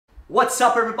What's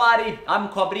up everybody? I'm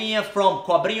Cobrinha from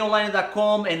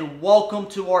CobrinhaOnline.com and welcome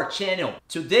to our channel.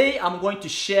 Today I'm going to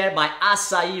share my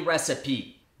acai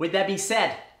recipe. With that being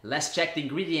said, let's check the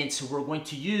ingredients we're going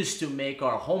to use to make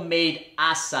our homemade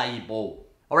acai bowl.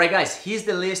 Alright guys, here's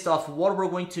the list of what we're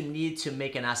going to need to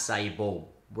make an acai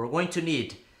bowl. We're going to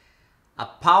need a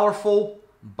powerful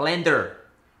blender,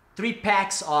 3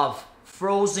 packs of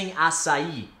frozen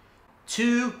acai,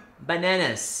 2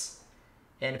 bananas,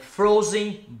 and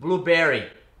frozen blueberry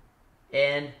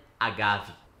and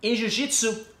agave. In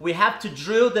Jiu-Jitsu, we have to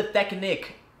drill the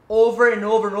technique over and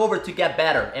over and over to get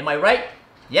better. Am I right?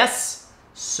 Yes?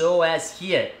 So as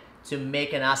here to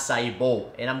make an acai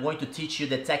bowl. And I'm going to teach you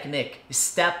the technique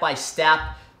step by step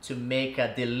to make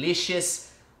a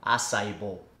delicious acai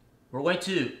bowl. We're going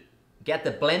to get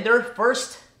the blender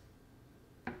first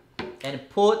and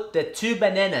put the 2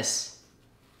 bananas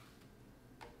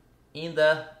in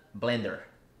the blender.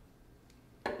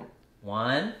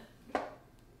 1,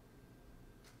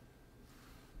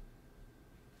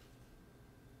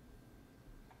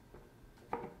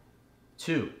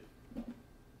 2.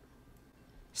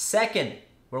 Second,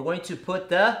 we're going to put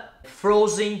the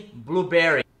frozen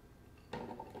blueberry.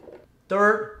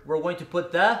 Third, we're going to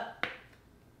put the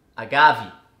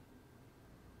agave.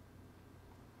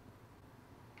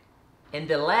 And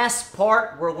the last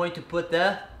part, we're going to put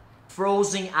the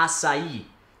frozen acai.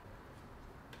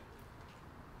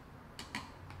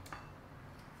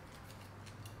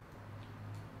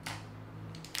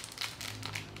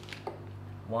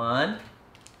 One,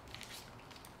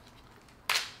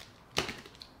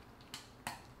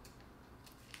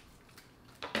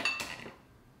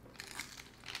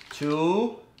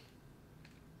 2,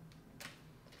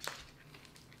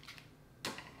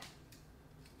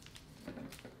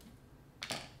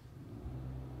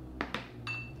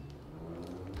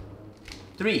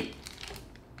 3.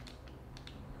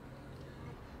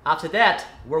 After that,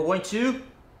 we're going to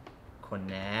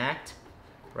connect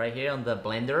right here on the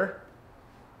blender.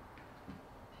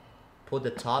 Put the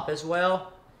top as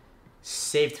well,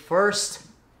 saved first,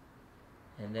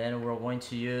 and then we're going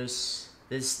to use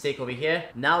this stick over here.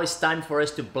 Now it's time for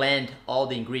us to blend all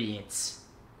the ingredients.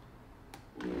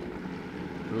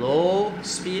 Low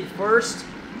speed first.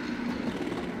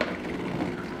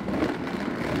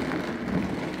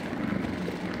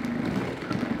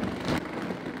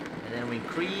 And then we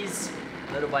increase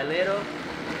little by little.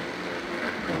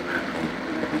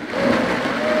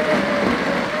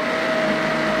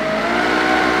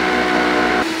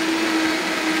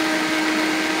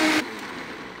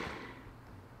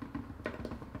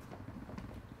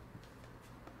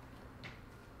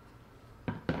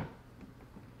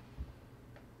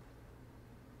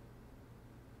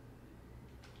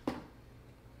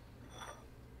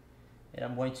 And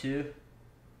I'm going to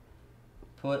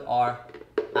put our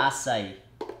acai.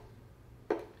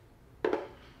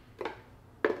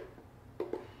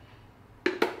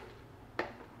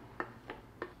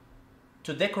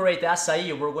 To decorate the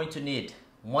acai, we're going to need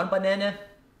 1 banana,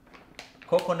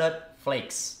 coconut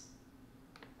flakes.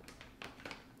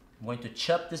 I'm going to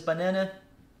chop this banana.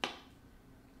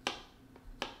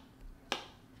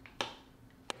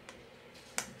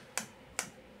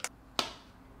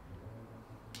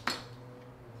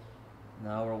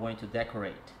 Now we're going to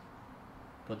decorate.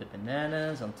 Put the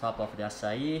bananas on top of the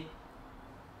acai.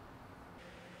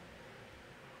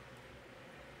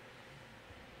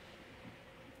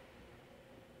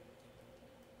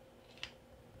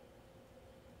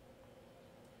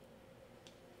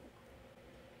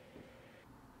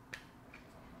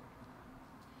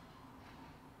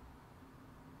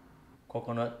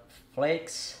 Coconut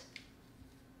flakes.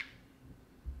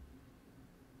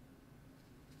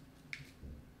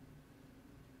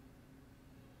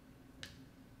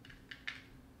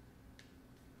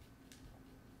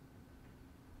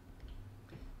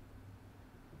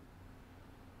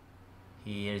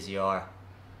 Here's your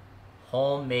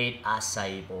homemade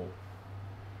acai bowl.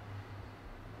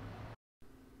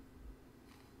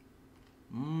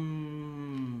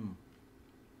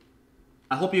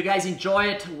 I hope you guys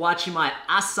enjoyed watching my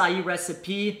acai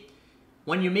recipe.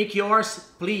 When you make yours,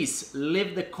 please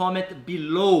leave the comment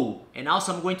below. And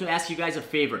also I'm going to ask you guys a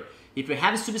favor. If you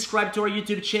haven't subscribed to our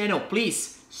YouTube channel,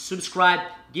 please subscribe.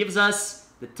 Give us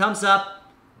the thumbs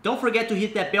up. Don't forget to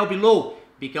hit that bell below,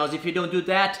 because if you don't do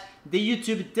that, the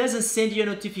YouTube doesn't send you a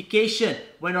notification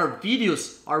when our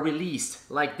videos are released,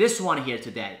 like this one here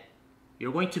today.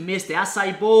 You're going to miss the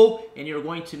acai bowl and you're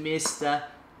going to miss the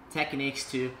techniques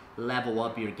to level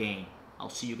up your game. I'll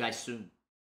see you guys soon.